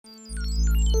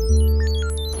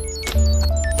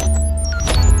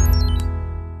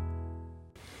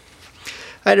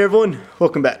Hi there everyone,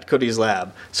 welcome back to Cody's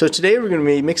Lab. So today we're going to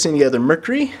be mixing together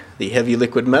mercury, the heavy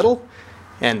liquid metal,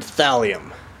 and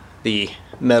thallium, the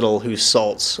metal whose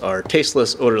salts are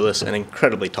tasteless, odorless, and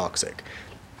incredibly toxic.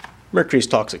 Mercury is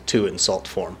toxic too in salt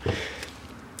form.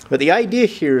 But the idea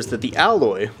here is that the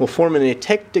alloy will form an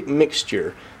eutectic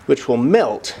mixture which will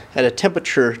melt at a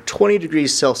temperature 20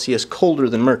 degrees Celsius colder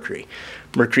than mercury.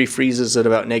 Mercury freezes at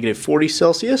about -40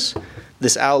 Celsius.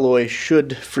 This alloy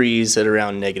should freeze at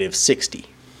around -60.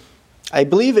 I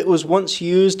believe it was once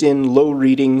used in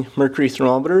low-reading mercury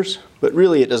thermometers, but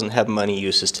really it doesn't have many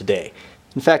uses today.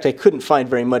 In fact, I couldn't find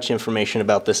very much information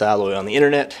about this alloy on the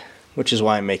internet, which is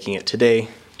why I'm making it today,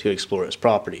 to explore its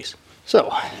properties.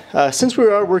 So, since we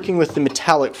are working with the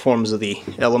metallic forms of the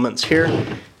elements here,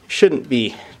 it shouldn't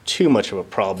be too much of a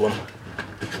problem.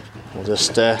 We'll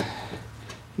just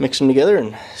mix them together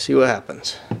and see what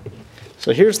happens.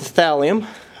 So here's the thallium.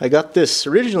 I got this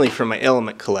originally from my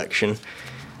element collection.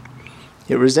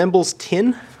 It resembles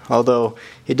tin, although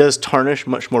it does tarnish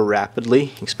much more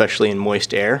rapidly, especially in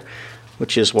moist air,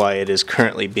 which is why it is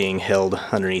currently being held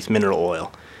underneath mineral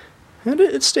oil. And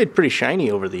it stayed pretty shiny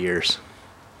over the years.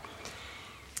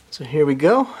 So here we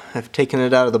go. I've taken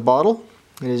it out of the bottle,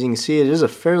 and as you can see, it is a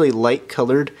fairly light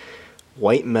colored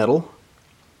white metal.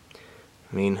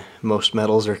 I mean, most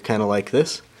metals are kind of like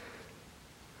this.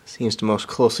 Seems to most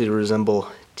closely resemble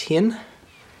tin.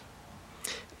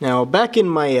 Now, back in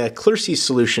my Clear-C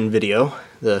solution video,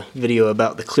 the video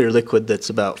about the clear liquid that's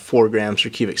about 4 grams per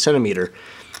cubic centimeter,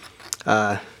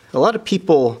 a lot of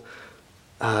people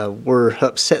were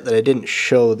upset that I didn't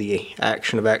show the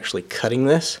action of actually cutting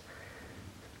this.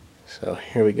 So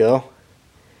here we go.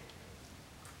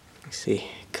 You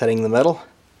see, cutting the metal.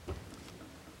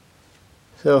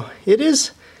 So it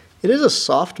is a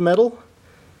soft metal,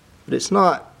 but it's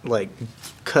not like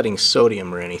cutting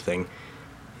sodium or anything.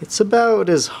 It's about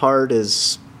as hard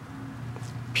as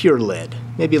pure lead,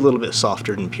 maybe a little bit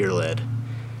softer than pure lead.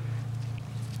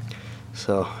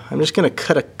 So I'm just going to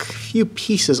cut a few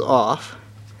pieces off.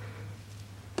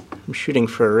 I'm shooting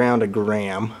for around 1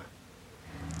 gram.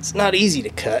 It's not easy to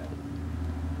cut.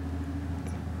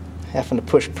 Having to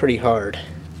push pretty hard.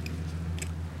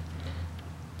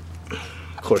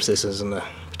 Of course, this isn't a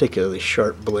particularly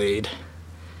sharp blade.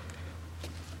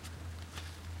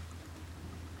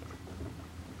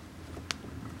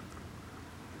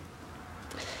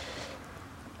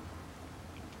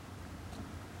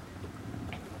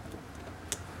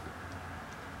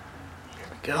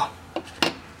 Go.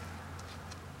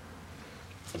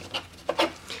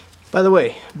 By the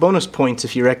way, bonus points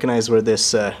if you recognize where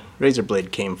this razor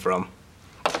blade came from.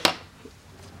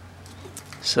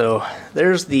 So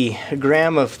there's the 1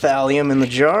 gram of thallium in the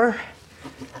jar.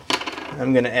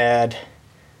 I'm going to add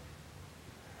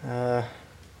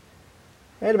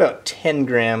about 10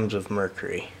 grams of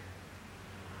mercury.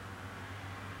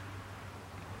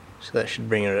 So that should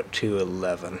bring it up to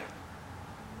 11.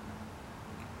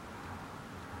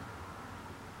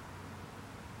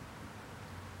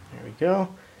 There we go.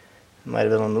 Might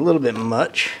have been a little bit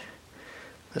much,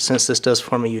 but since this does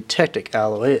form a eutectic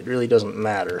alloy, it really doesn't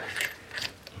matter,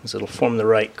 because it'll form the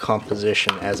right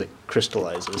composition as it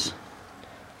crystallizes.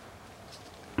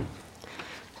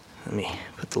 Let me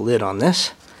put the lid on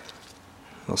this.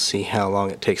 We'll see how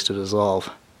long it takes to dissolve.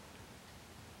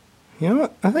 You know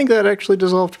what? I think that actually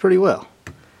dissolved pretty well.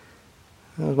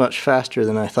 That was much faster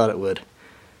than I thought it would.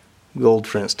 Gold,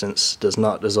 for instance, does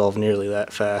not dissolve nearly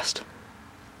that fast.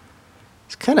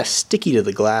 It's kind of sticky to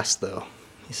the glass though,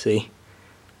 you see?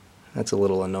 That's a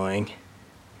little annoying.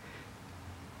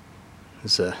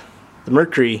 The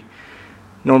mercury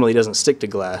normally doesn't stick to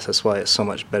glass, that's why it's so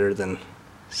much better than,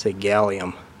 say,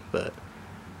 gallium. But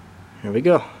here we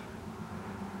go.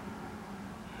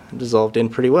 It dissolved in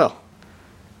pretty well.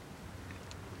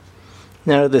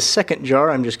 Now to the second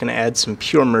jar, I'm just going to add some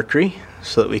pure mercury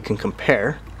so that we can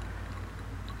compare.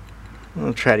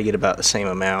 I'll try to get about the same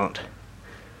amount.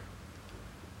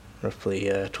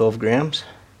 Roughly 12 grams.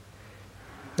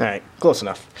 Alright, close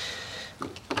enough.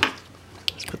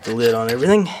 Let's put the lid on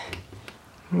everything.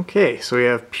 Okay, so we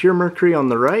have pure mercury on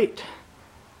the right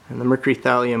and the mercury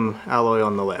thallium alloy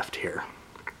on the left here.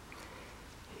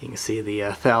 You can see the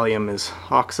thallium is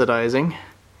oxidizing,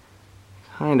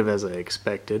 kind of as I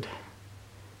expected.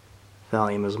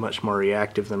 Thallium is much more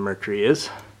reactive than mercury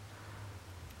is.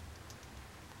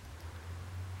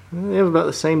 They have about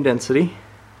the same density.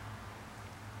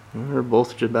 They're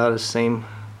both just about the same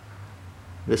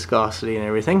viscosity and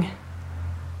everything.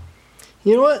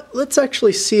 You know what? Let's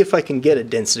actually see if I can get a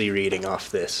density reading off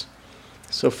this.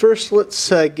 So first let's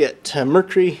get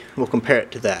mercury. We'll compare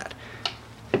it to that.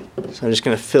 So I'm just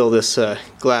going to fill this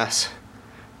glass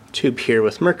tube here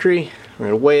with mercury. We're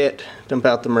going to weigh it, dump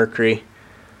out the mercury,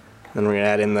 then we're going to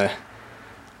add in the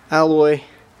alloy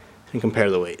and compare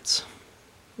the weights.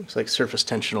 Looks like surface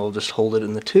tension will just hold it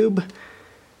in the tube.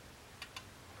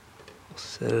 We'll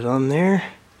set it on there.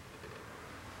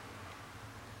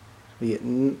 We get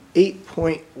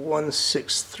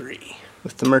 8.163.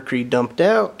 With the mercury dumped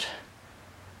out,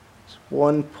 it's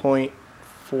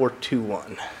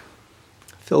 1.421.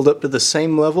 Filled up to the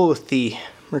same level with the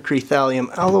mercury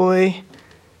thallium alloy.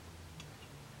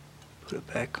 Put it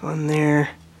back on there.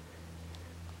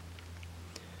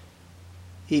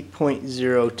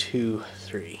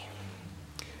 8.023.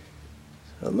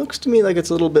 So it looks to me like it's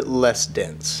a little bit less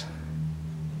dense,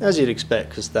 as you'd expect,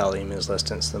 because thallium is less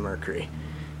dense than mercury.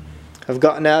 I've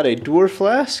gotten out a Dewar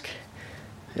flask.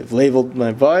 I've labeled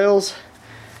my vials,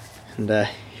 and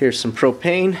here's some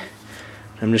propane.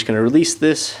 I'm just going to release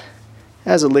this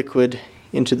as a liquid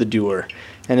into the Dewar,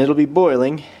 and it'll be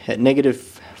boiling at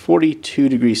negative 42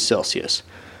 degrees Celsius.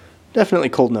 Definitely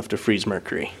cold enough to freeze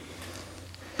mercury.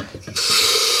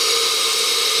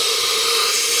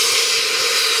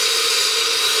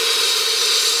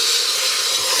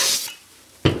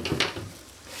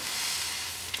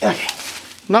 Okay,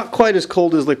 not quite as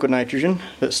cold as liquid nitrogen,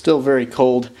 but still very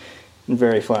cold and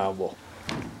very flammable.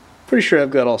 Pretty sure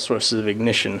I've got all sources of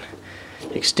ignition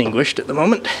extinguished at the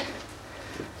moment.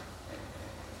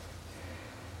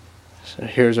 So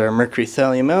here's our mercury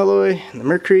thallium alloy and the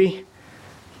mercury.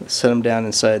 Let's set them down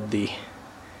inside the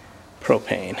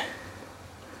propane.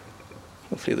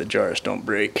 Hopefully the jars don't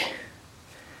break.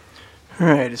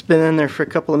 Alright, it's been in there for a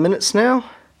couple of minutes now.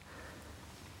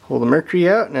 Pull the mercury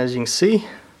out, and as you can see,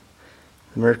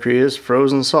 the mercury is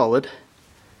frozen solid.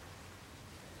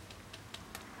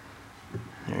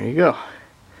 There you go.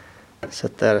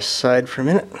 Set that aside for a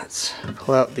minute. Let's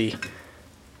pull out the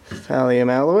thallium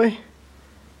alloy.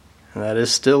 And that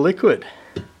is still liquid.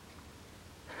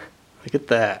 Look at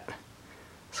that.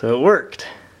 So it worked.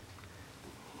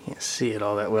 Can't see it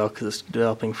all that well because it's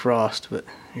developing frost, but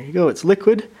there you go, it's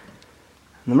liquid. And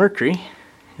the mercury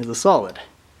is a solid.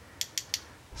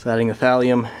 So adding the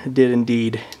thallium did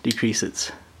indeed decrease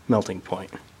its melting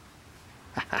point.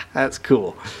 That's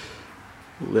cool.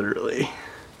 Literally.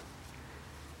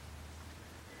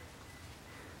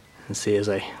 And see, as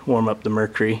I warm up the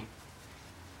mercury,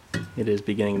 it is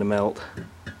beginning to melt.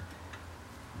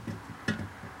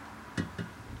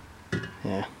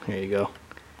 Yeah, there you go.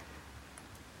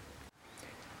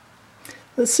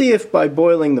 Let's see if by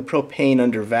boiling the propane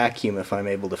under vacuum, if I'm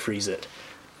able to freeze it.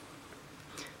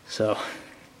 So,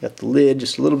 got the lid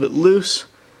just a little bit loose.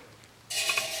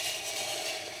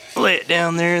 Lay it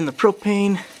down there in the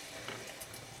propane.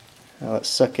 Now let's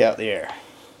suck out the air.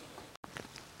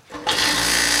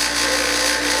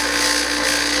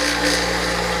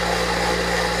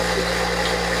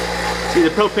 See, the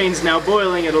propane's now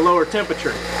boiling at a lower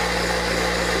temperature.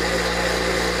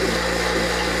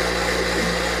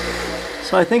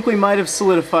 So I think we might have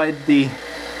solidified the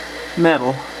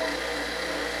metal.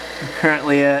 We're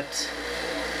currently at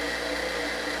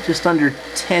just under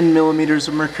 10 millimeters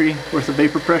of mercury worth of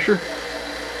vapor pressure.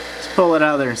 Let's pull it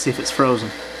out of there and see if it's frozen.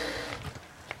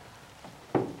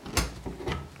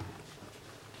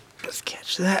 Let's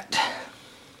catch that.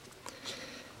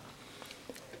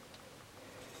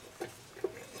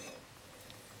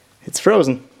 It's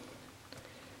frozen.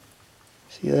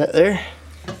 See that there?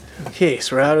 Okay,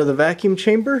 so we're out of the vacuum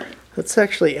chamber. Let's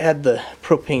actually add the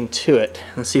propane to it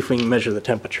and see if we can measure the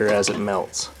temperature as it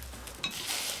melts.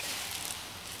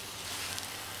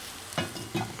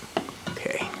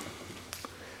 Okay.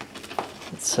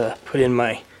 Let's put in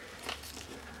my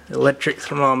electric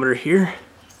thermometer here.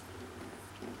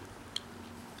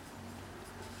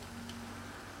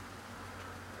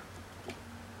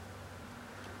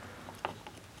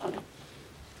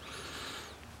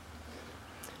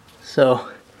 So,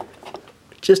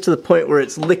 just to the point where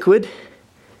it's liquid,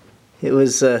 it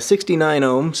was 69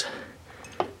 ohms,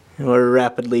 and we're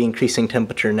rapidly increasing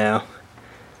temperature now.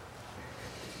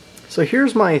 So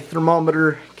here's my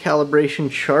thermometer calibration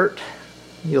chart.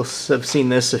 You'll have seen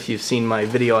this if you've seen my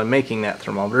video on making that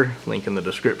thermometer, link in the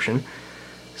description.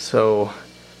 So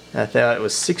I thought it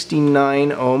was 69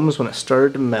 ohms when it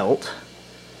started to melt,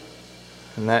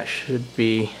 and that should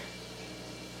be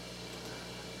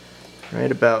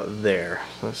right about there.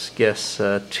 Let's guess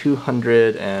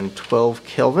 212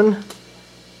 Kelvin.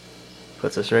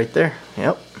 Puts us right there.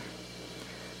 Yep.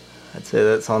 I'd say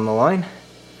that's on the line.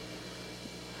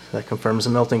 So that confirms a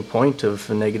melting point of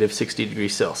a negative 60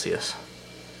 degrees Celsius.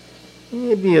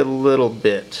 Maybe a little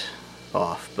bit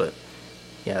off, but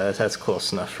yeah, that's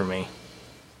close enough for me.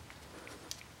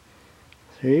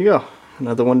 There you go.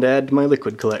 Another one to add to my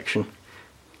liquid collection.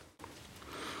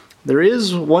 There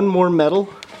is one more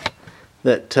metal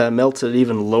that melts at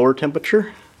even lower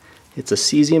temperature. It's a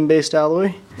cesium based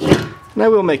alloy, and I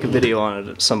will make a video on it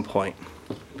at some point.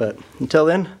 But until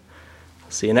then,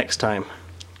 see you next time.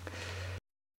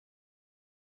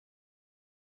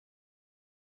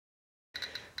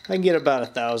 I can get about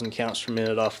 1,000 counts per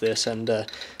minute off this, and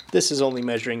this is only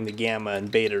measuring the gamma and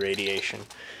beta radiation.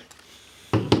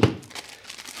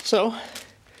 So,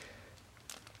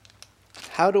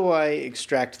 how do I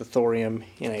extract the thorium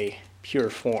in a pure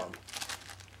form?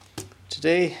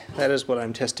 Today, that is what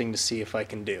I'm testing to see if I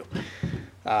can do.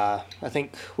 I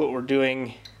think what we're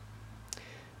doing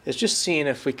is just seeing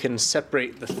if we can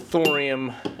separate the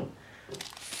thorium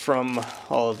from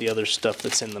all of the other stuff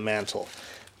that's in the mantle.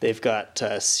 They've got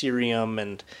cerium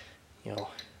and you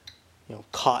know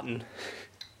cotton,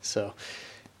 so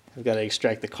I've got to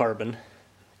extract the carbon.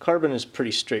 Carbon is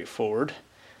pretty straightforward.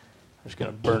 I'm just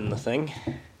going to burn the thing.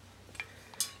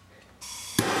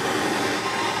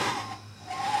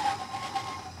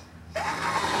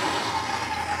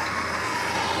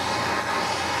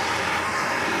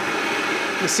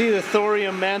 You see, the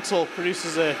thorium mantle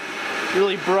produces a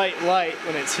really bright light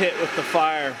when it's hit with the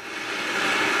fire.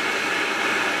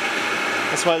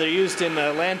 That's why they're used in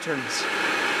lanterns.